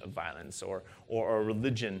religion of violence, or a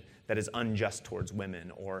religion that is unjust towards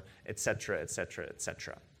women, or et cetera, et cetera, et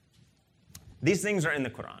cetera? These things are in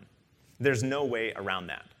the Quran. There's no way around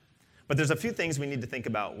that. But there's a few things we need to think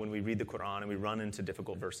about when we read the Quran and we run into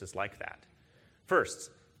difficult verses like that.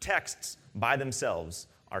 First, texts by themselves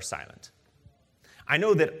are silent. I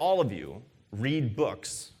know that all of you read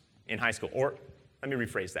books in high school, or let me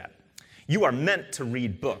rephrase that. You are meant to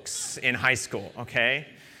read books in high school, okay?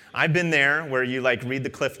 I've been there where you read the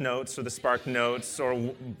Cliff Notes or the Spark Notes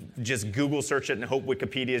or just Google search it and hope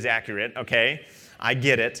Wikipedia is accurate, okay? I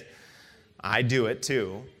get it. I do it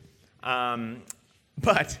too.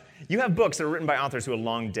 But you have books that are written by authors who are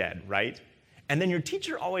long dead, right? And then your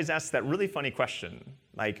teacher always asks that really funny question,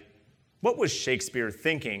 like, what was Shakespeare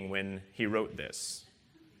thinking when he wrote this?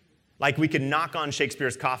 Like we could knock on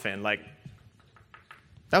Shakespeare's coffin, like,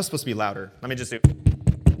 that was supposed to be louder. Let me just do,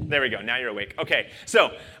 there we go, now you're awake. Okay,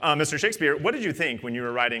 so Mr. Shakespeare, what did you think when you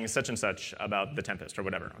were writing such and such about The Tempest or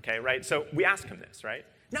whatever, okay, right? So we ask him this, right?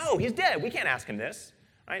 No, he's dead, we can't ask him this,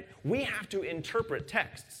 right? We have to interpret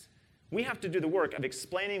texts. We have to do the work of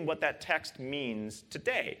explaining what that text means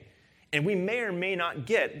today. And we may or may not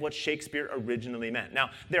get what Shakespeare originally meant. Now,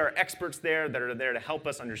 there are experts there that are there to help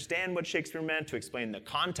us understand what Shakespeare meant, to explain the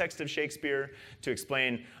context of Shakespeare, to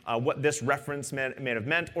explain what this reference may have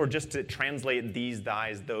meant, or just to translate these,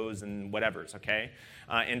 thys, those, and whatevers, okay,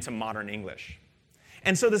 into modern English.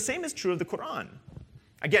 And so the same is true of the Quran.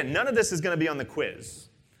 Again, none of this is going to be on the quiz.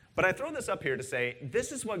 But I throw this up here to say,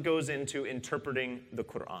 this is what goes into interpreting the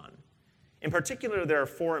Quran. In particular, there are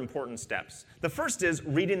 4 important steps. The first is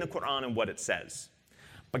reading the Quran and what it says.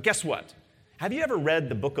 But guess what? Have you ever read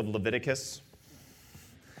the book of Leviticus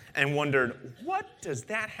and wondered, what does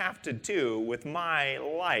that have to do with my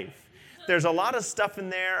life? There's a lot of stuff in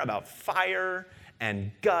there about fire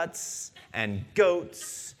and guts and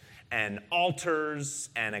goats and altars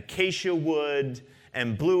and acacia wood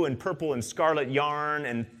and blue and purple and scarlet yarn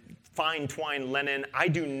and fine twine linen. I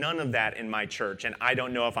do none of that in my church, and I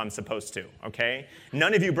don't know if I'm supposed to, okay?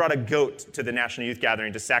 None of you brought a goat to the National Youth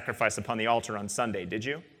Gathering to sacrifice upon the altar on Sunday, did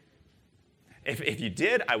you? If you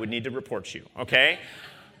did, I would need to report you, okay?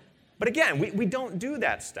 But again, we don't do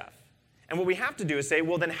that stuff. And what we have to do is say,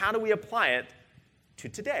 well, then how do we apply it to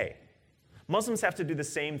today? Muslims have to do the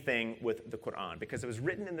same thing with the Quran because it was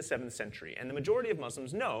written in the 7th century, and the majority of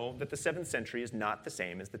Muslims know that the 7th century is not the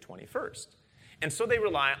same as the 21st. And so they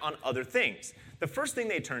rely on other things. The first thing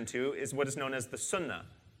they turn to is what is known as the Sunnah,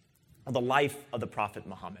 or the life of the Prophet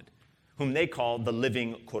Muhammad, whom they call the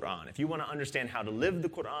living Quran. If you want to understand how to live the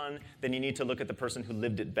Quran, then you need to look at the person who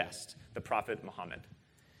lived it best, the Prophet Muhammad.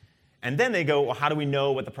 And then they go, well, how do we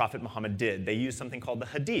know what the Prophet Muhammad did? They use something called the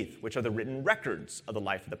Hadith, which are the written records of the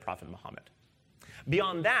life of the Prophet Muhammad.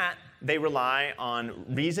 Beyond that, they rely on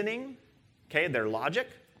reasoning, okay, their logic,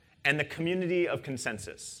 and the community of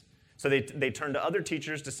consensus. So they turn to other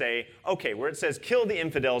teachers to say, okay, where it says kill the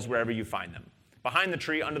infidels wherever you find them. Behind the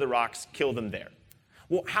tree, under the rocks, kill them there.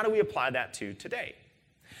 Well, how do we apply that to today?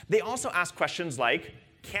 They also ask questions like,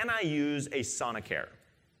 can I use a Sonicare?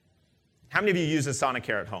 How many of you use a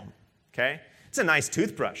Sonicare at home? Okay? It's a nice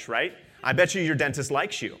toothbrush, right? I bet you your dentist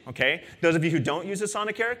likes you, okay? Those of you who don't use a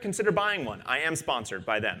Sonicare, consider buying one. I am sponsored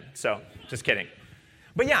by them, so just kidding.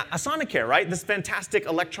 But yeah, a Sonicare, right? This fantastic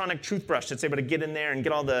electronic toothbrush that's able to get in there and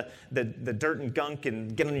get all the dirt and gunk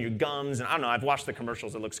and get under your gums. And I don't know, I've watched the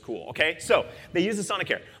commercials. It looks cool, okay? So they use a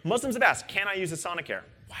Sonicare. Muslims have asked, can I use a Sonicare?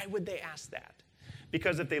 Why would they ask that?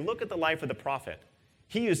 Because if they look at the life of the Prophet,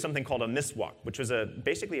 he used something called a miswak, which was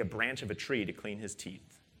basically a branch of a tree to clean his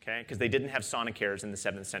teeth, okay? Because they didn't have Sonicares in the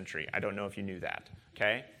 7th century. I don't know if you knew that,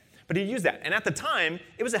 okay? But he used that. And at the time,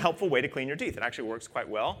 it was a helpful way to clean your teeth. It actually works quite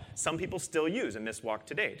well. Some people still use a miswak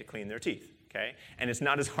today to clean their teeth, okay? And it's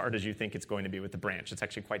not as hard as you think it's going to be with the branch. It's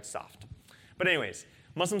actually quite soft. But anyways,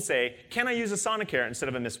 Muslims say, can I use a Sonicare instead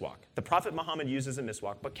of a miswak? The Prophet Muhammad uses a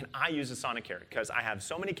miswak, but can I use a Sonicare? Because I have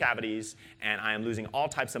so many cavities, and I am losing all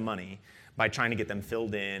types of money by trying to get them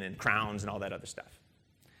filled in and crowns and all that other stuff.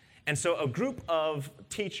 And so a group of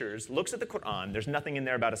teachers looks at the Quran. There's nothing in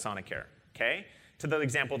there about a Sonicare, okay? To the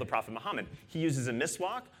example of the Prophet Muhammad. He uses a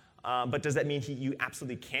miswak, but does that mean you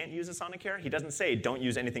absolutely can't use a Sonicare? He doesn't say don't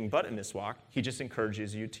use anything but a miswak. He just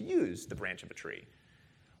encourages you to use the branch of a tree.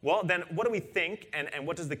 Well, then what do we think, and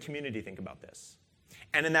what does the community think about this?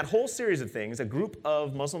 And in that whole series of things, a group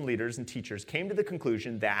of Muslim leaders and teachers came to the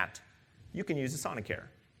conclusion that you can use a Sonicare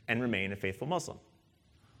and remain a faithful Muslim.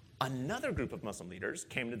 Another group of Muslim leaders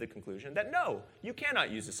came to the conclusion that no, you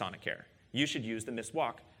cannot use a Sonicare. You should use the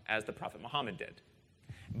miswak as the Prophet Muhammad did.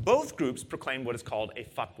 Both groups proclaimed what is called a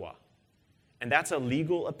fatwa. And that's a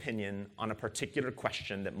legal opinion on a particular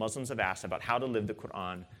question that Muslims have asked about how to live the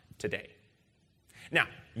Quran today. Now,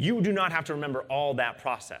 you do not have to remember all that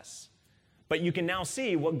process, but you can now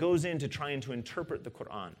see what goes into trying to interpret the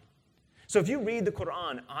Quran. So if you read the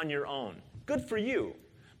Quran on your own, good for you.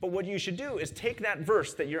 But what you should do is take that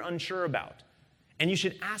verse that you're unsure about, and you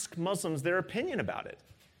should ask Muslims their opinion about it.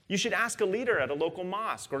 You should ask a leader at a local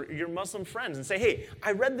mosque or your Muslim friends and say, hey,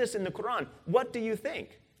 I read this in the Quran. What do you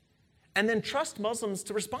think? And then trust Muslims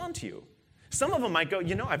to respond to you. Some of them might go,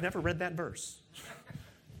 I've never read that verse.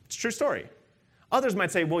 It's a true story. Others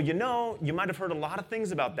might say, well, you might have heard a lot of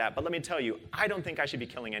things about that, but let me tell you, I don't think I should be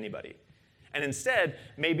killing anybody. And instead,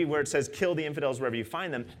 maybe where it says kill the infidels wherever you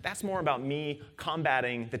find them, that's more about me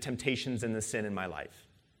combating the temptations and the sin in my life,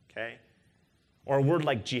 okay? Or a word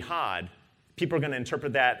like jihad, people are going to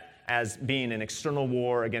interpret that as being an external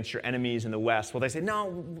war against your enemies in the West. Well, they say,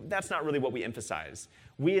 no, that's not really what we emphasize.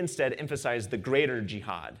 We instead emphasize the greater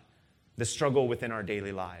jihad, the struggle within our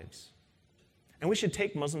daily lives. And we should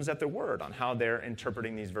take Muslims at their word on how they're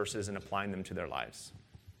interpreting these verses and applying them to their lives.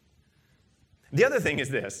 The other thing is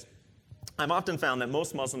this. I've often found that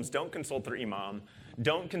most Muslims don't consult their imam,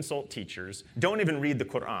 don't consult teachers, don't even read the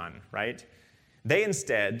Quran, right? They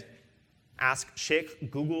instead ask Sheikh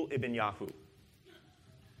Google Ibn Yahoo.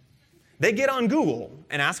 They get on Google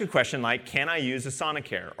and ask a question like, can I use a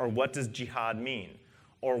Sonicare? Or what does jihad mean?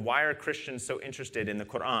 Or why are Christians so interested in the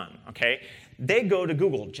Quran, okay? They go to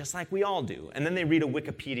Google, just like we all do, and then they read a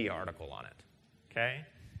Wikipedia article on it, okay?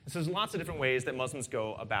 So there's lots of different ways that Muslims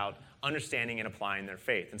go about understanding and applying their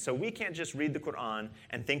faith. And so we can't just read the Quran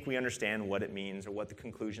and think we understand what it means or what the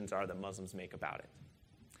conclusions are that Muslims make about it.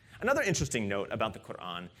 Another interesting note about the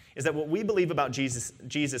Quran is that what we believe about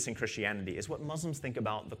Jesus in Christianity is what Muslims think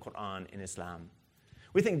about the Quran in Islam.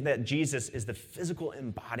 We think that Jesus is the physical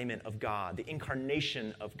embodiment of God, the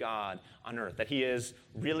incarnation of God on earth, that he is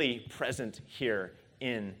really present here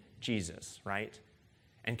in Jesus, right?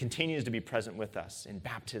 And continues to be present with us in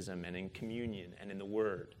baptism and in communion and in the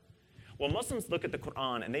Word. Well, Muslims look at the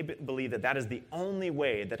Quran and they believe that that is the only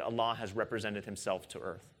way that Allah has represented himself to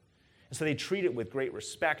earth. And so they treat it with great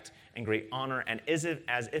respect and great honor and as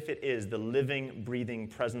if it is the living, breathing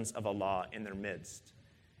presence of Allah in their midst.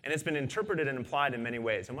 And it's been interpreted and applied in many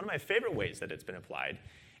ways. And one of my favorite ways that it's been applied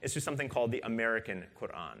is through something called the American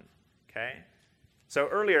Quran, okay? So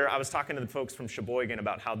earlier, I was talking to the folks from Sheboygan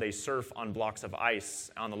about how they surf on blocks of ice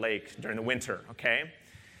on the lake during the winter, okay?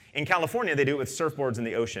 In California, they do it with surfboards in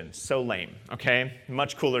the ocean. So lame, okay?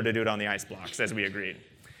 Much cooler to do it on the ice blocks, as we agreed.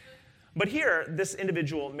 But here, this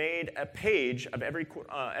individual made a page of every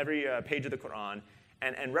page of the Quran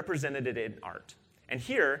and represented it in art. And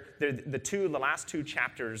here, the last two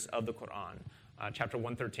chapters of the Quran, chapter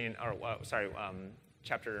 113,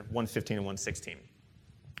 chapter 115 and 116,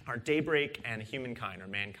 are daybreak and humankind, or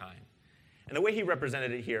mankind. And the way he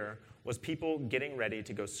represented it here was people getting ready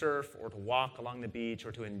to go surf or to walk along the beach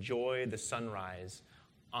or to enjoy the sunrise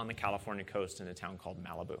on the California coast in a town called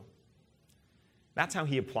Malibu. That's how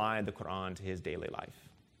he applied the Quran to his daily life.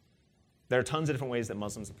 There are tons of different ways that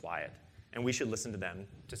Muslims apply it, and we should listen to them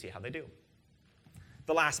to see how they do.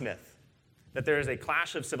 The last myth. that there is a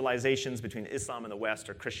clash of civilizations between Islam in the West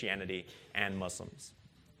or Christianity and Muslims.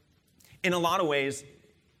 In a lot of ways,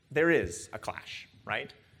 there is a clash,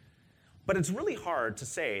 right? But it's really hard to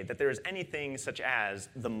say that there is anything such as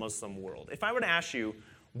the Muslim world. If I were to ask you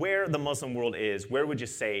where the Muslim world is, where would you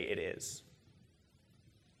say it is?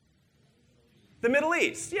 The Middle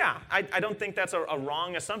East, yeah. I don't think that's a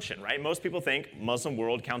wrong assumption, right? Most people think Muslim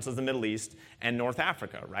world counts as the Middle East and North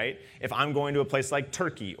Africa, right? If I'm going to a place like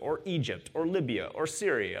Turkey or Egypt or Libya or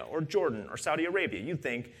Syria or Jordan or Saudi Arabia, you'd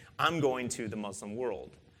think I'm going to the Muslim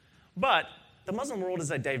world. But the Muslim world is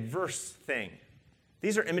a diverse thing.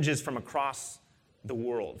 These are images from across the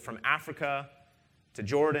world, from Africa to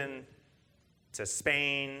Jordan to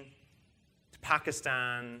Spain to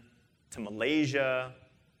Pakistan to Malaysia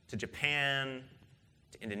to Japan,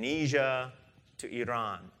 to Indonesia, to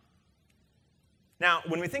Iran. Now,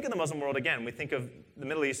 when we think of the Muslim world, again, we think of the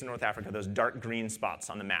Middle East and North Africa, those dark green spots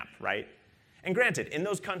on the map, right? And granted, in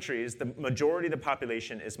those countries, the majority of the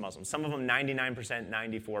population is Muslim. Some of them 99%,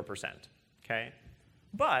 94%, okay?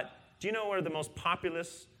 But do you know where the most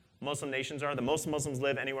populous Muslim nations are? The most Muslims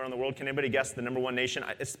live anywhere in the world. Can anybody guess the number one nation?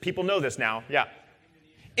 People know this now, yeah.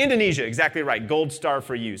 Indonesia, exactly right. Gold star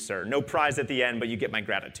for you, sir. No prize at the end, but you get my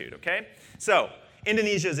gratitude, okay? So,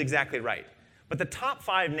 Indonesia is exactly right. But the top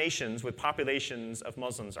 5 nations with populations of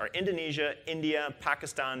Muslims are Indonesia, India,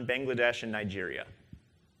 Pakistan, Bangladesh, and Nigeria.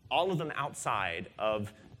 All of them outside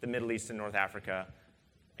of the Middle East and North Africa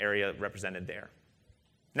area represented there.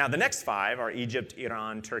 Now, the next 5 are Egypt,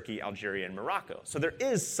 Iran, Turkey, Algeria, and Morocco. So there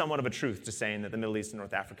is somewhat of a truth to saying that the Middle East and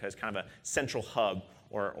North Africa is kind of a central hub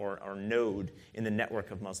or node in the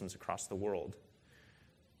network of Muslims across the world.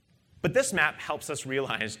 But this map helps us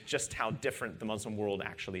realize just how different the Muslim world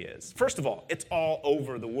actually is. First of all, it's all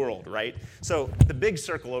over the world, right? So the big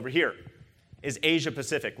circle over here is Asia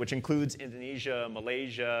Pacific, which includes Indonesia,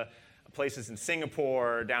 Malaysia, places in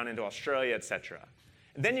Singapore, down into Australia, etc.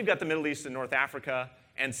 And then you've got the Middle East and North Africa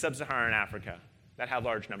and Sub-Saharan Africa that have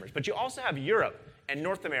large numbers. But you also have Europe and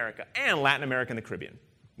North America and Latin America and the Caribbean,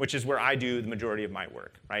 which is where I do the majority of my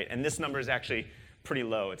work, right? And this number is actually pretty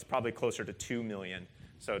low. It's probably closer to 2 million,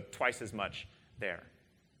 so twice as much there.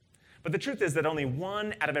 But the truth is that only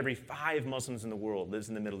 1 out of every 5 Muslims in the world lives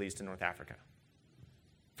in the Middle East and North Africa.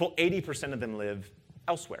 Full 80% of them live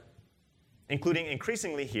elsewhere, including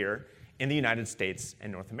increasingly here in the United States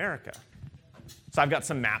and North America. So I've got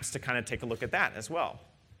some maps to kind of take a look at that as well.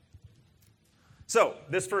 So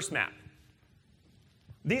this first map.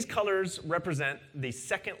 These colors represent the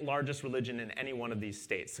second largest religion in any one of these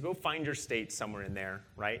states. So go find your state somewhere in there,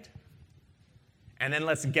 right? And then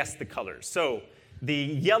let's guess the colors. So the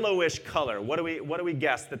yellowish color, what do we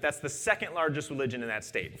guess that that's the second largest religion in that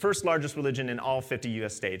state? First largest religion in all 50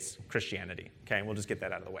 US states, Christianity. Okay, we'll just get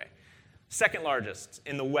that out of the way. Second largest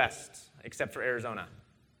in the West, except for Arizona.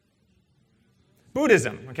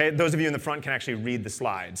 Buddhism, okay? Those of you in the front can actually read the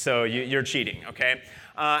slide, so you're cheating, okay?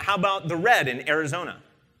 How about the red in Arizona?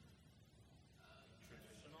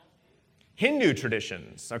 Hindu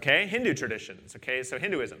traditions, okay? Hindu traditions, okay? So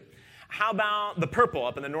Hinduism. How about the purple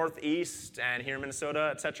up in the Northeast and here in Minnesota,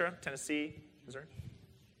 etc., Tennessee, Missouri?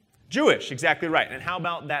 Jewish, exactly right. And how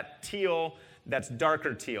about that teal that's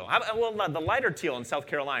darker teal? Well, the lighter teal in South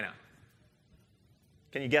Carolina.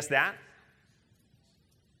 Can you guess that?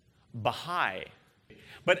 Baha'i.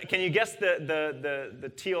 But can you guess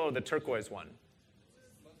the teal or the turquoise one?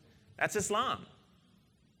 That's Islam.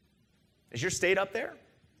 Is your state up there?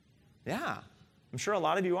 Yeah, I'm sure a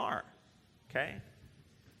lot of you are, okay?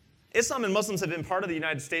 Islam and Muslims have been part of the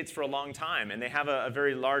United States for a long time, and they have a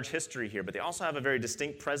very large history here, but they also have a very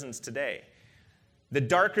distinct presence today. The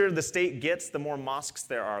darker the state gets, the more mosques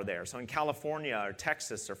there are there. So in California or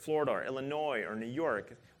Texas or Florida or Illinois or New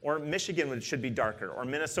York or Michigan should be darker, or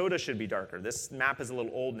Minnesota should be darker. This map is a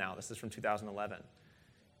little old now. This is from 2011.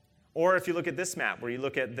 Or if you look at this map, where you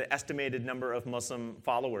look at the estimated number of Muslim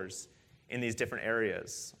followers in these different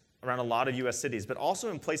areas, around a lot of US cities, but also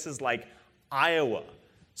in places like Iowa.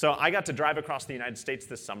 So I got to drive across the United States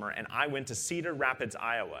this summer, and I went to Cedar Rapids,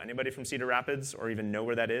 Iowa. Anybody from Cedar Rapids or even know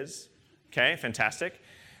where that is? Okay, fantastic.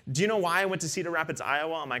 Do you know why I went to Cedar Rapids,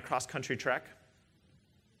 Iowa on my cross-country trek?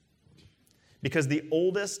 Because the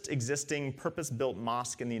oldest existing purpose-built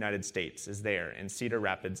mosque in the United States is there in Cedar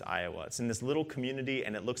Rapids, Iowa. It's in this little community,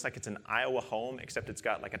 and it looks like it's an Iowa home, except it's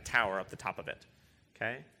got like a tower up the top of it,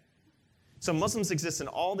 okay? So Muslims exist in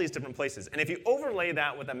all these different places. And if you overlay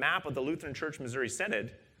that with a map of the Lutheran Church Missouri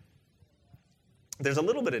Synod, there's a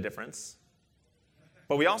little bit of difference,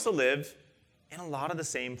 but we also live in a lot of the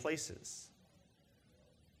same places.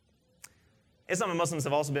 Islam and Muslims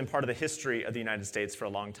have also been part of the history of the United States for a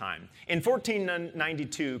long time. In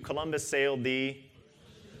 1492, Columbus sailed the...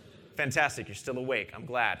 Fantastic, you're still awake. I'm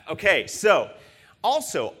glad. Okay, so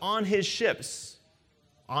also on his ships,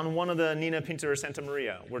 on one of the Nina Pinta or Santa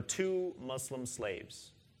Maria, were 2 Muslim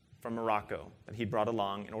slaves from Morocco that he brought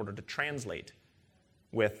along in order to translate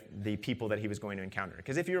with the people that he was going to encounter.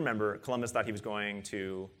 Because if you remember, Columbus thought he was going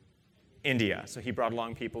to India, so he brought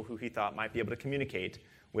along people who he thought might be able to communicate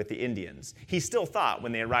with the Indians. He still thought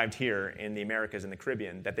when they arrived here in the Americas and the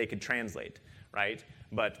Caribbean that they could translate, right?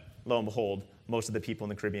 But lo and behold, most of the people in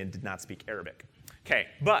the Caribbean did not speak Arabic. Okay,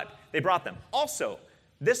 but they brought them. Also,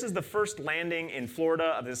 this is the first landing in Florida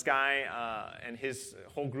of this guy and his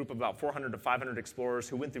whole group of about 400 to 500 explorers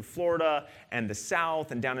who went through Florida and the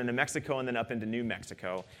south and down into Mexico and then up into New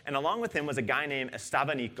Mexico. And along with him was a guy named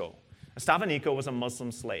Estevanico. Estevanico was a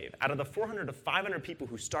Muslim slave. Out of the 400 to 500 people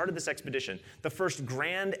who started this expedition, the first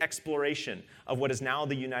grand exploration of what is now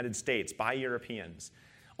the United States by Europeans,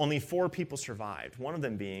 only 4 people survived, one of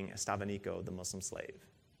them being Estevanico, the Muslim slave.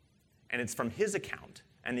 And it's from his account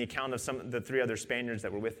and the account of some of the 3 other Spaniards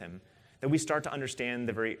that were with him that we start to understand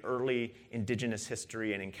the very early indigenous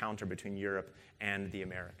history and encounter between Europe and the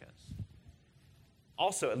Americas.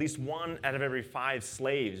 Also, at least 1 out of every 5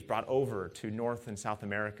 slaves brought over to North and South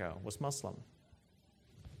America was Muslim.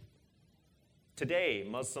 Today,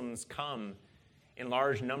 Muslims come in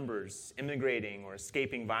large numbers, immigrating or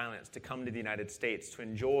escaping violence to come to the United States to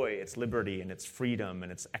enjoy its liberty and its freedom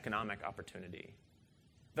and its economic opportunity.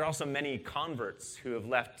 There are also many converts who have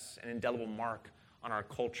left an indelible mark on our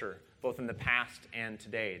culture, both in the past and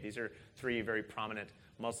today. These are 3 very prominent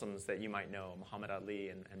Muslims that you might know, Muhammad Ali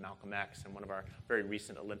and Malcolm X, and one of our very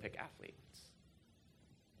recent Olympic athletes.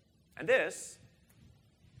 And this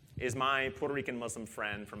is my Puerto Rican Muslim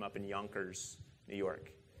friend from up in Yonkers, New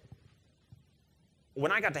York.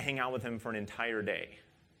 When I got to hang out with him for an entire day,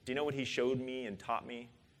 do you know what he showed me and taught me?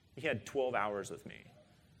 He had 12 hours with me.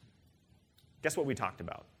 Guess what we talked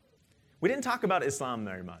about? We didn't talk about Islam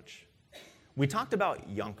very much. We talked about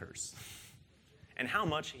Yonkers and how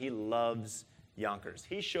much he loves Yonkers.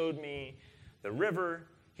 He showed me the river.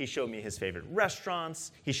 He showed me his favorite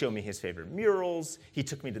restaurants. He showed me his favorite murals. He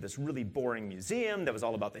took me to this really boring museum that was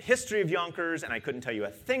all about the history of Yonkers, and I couldn't tell you a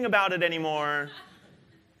thing about it anymore.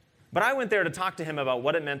 But I went there to talk to him about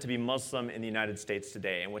what it meant to be Muslim in the United States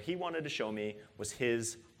today, and what he wanted to show me was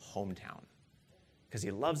his hometown, because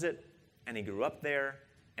he loves it, and he grew up there,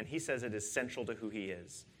 and he says it is central to who he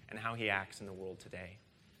is and how he acts in the world today.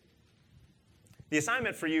 The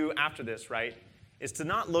assignment for you after this, right, is to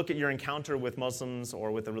not look at your encounter with Muslims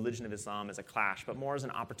or with the religion of Islam as a clash, but more as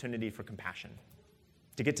an opportunity for compassion,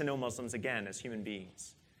 to get to know Muslims again as human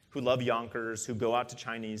beings who love Yonkers, who go out to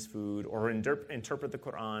Chinese food, or interpret the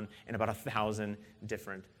Quran in about 1,000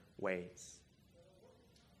 different ways.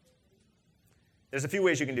 There's a few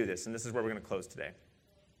ways you can do this, and this is where we're going to close today.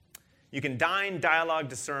 You can dine, dialogue,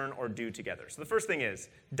 discern, or do together. So the first thing is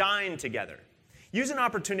dine together. Use an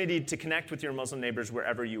opportunity to connect with your Muslim neighbors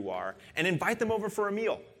wherever you are and invite them over for a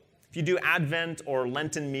meal. If you do Advent or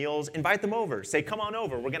Lenten meals, invite them over. Say, come on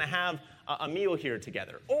over. We're going to have a meal here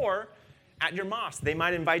together. Or at your mosque, they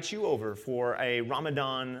might invite you over for a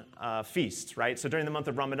Ramadan feast, right? So during the month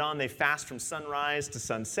of Ramadan, they fast from sunrise to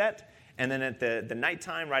sunset. And then at the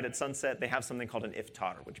nighttime, right at sunset, they have something called an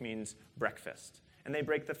iftar, which means breakfast. And they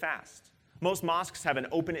break the fast. Most mosques have an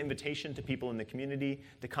open invitation to people in the community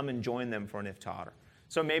to come and join them for an iftar.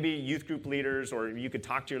 So maybe youth group leaders, or you could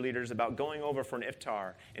talk to your leaders about going over for an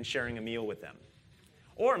iftar and sharing a meal with them.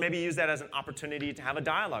 Or maybe use that as an opportunity to have a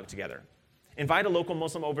dialogue together. Invite a local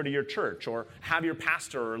Muslim over to your church, or have your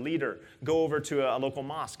pastor or leader go over to a local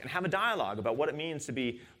mosque and have a dialogue about what it means to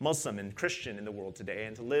be Muslim and Christian in the world today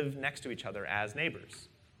and to live next to each other as neighbors.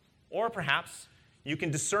 Or perhaps you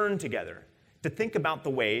can discern together, to think about the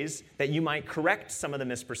ways that you might correct some of the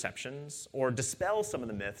misperceptions or dispel some of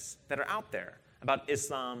the myths that are out there about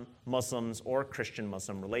Islam, Muslims, or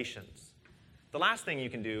Christian-Muslim relations. The last thing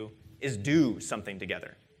you can do is do something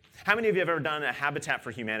together. How many of you have ever done a Habitat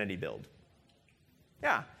for Humanity build?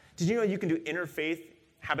 Yeah. Did you know you can do interfaith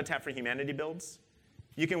Habitat for Humanity builds?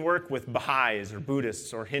 You can work with Baha'is or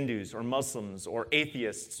Buddhists or Hindus or Muslims or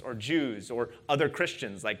atheists or Jews or other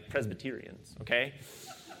Christians like Presbyterians, okay?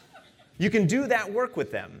 You can do that work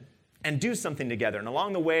with them and do something together. And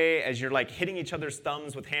along the way, as you're like hitting each other's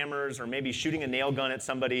thumbs with hammers or maybe shooting a nail gun at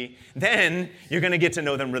somebody, then you're going to get to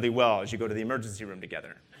know them really well as you go to the emergency room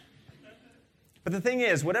together. But the thing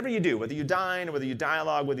is, whatever you do, whether you dine, whether you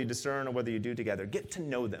dialogue, whether you discern, or whether you do together, get to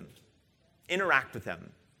know them, interact with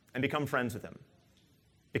them, and become friends with them.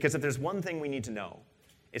 Because if there's one thing we need to know,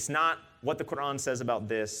 It's not what the Quran says about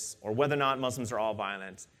this or whether or not Muslims are all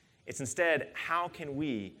violent. It's instead, how can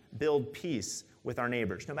we build peace with our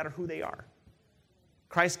neighbors, no matter who they are?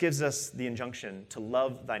 Christ gives us the injunction to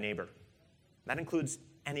love thy neighbor. That includes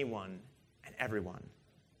anyone and everyone,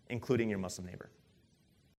 including your Muslim neighbor.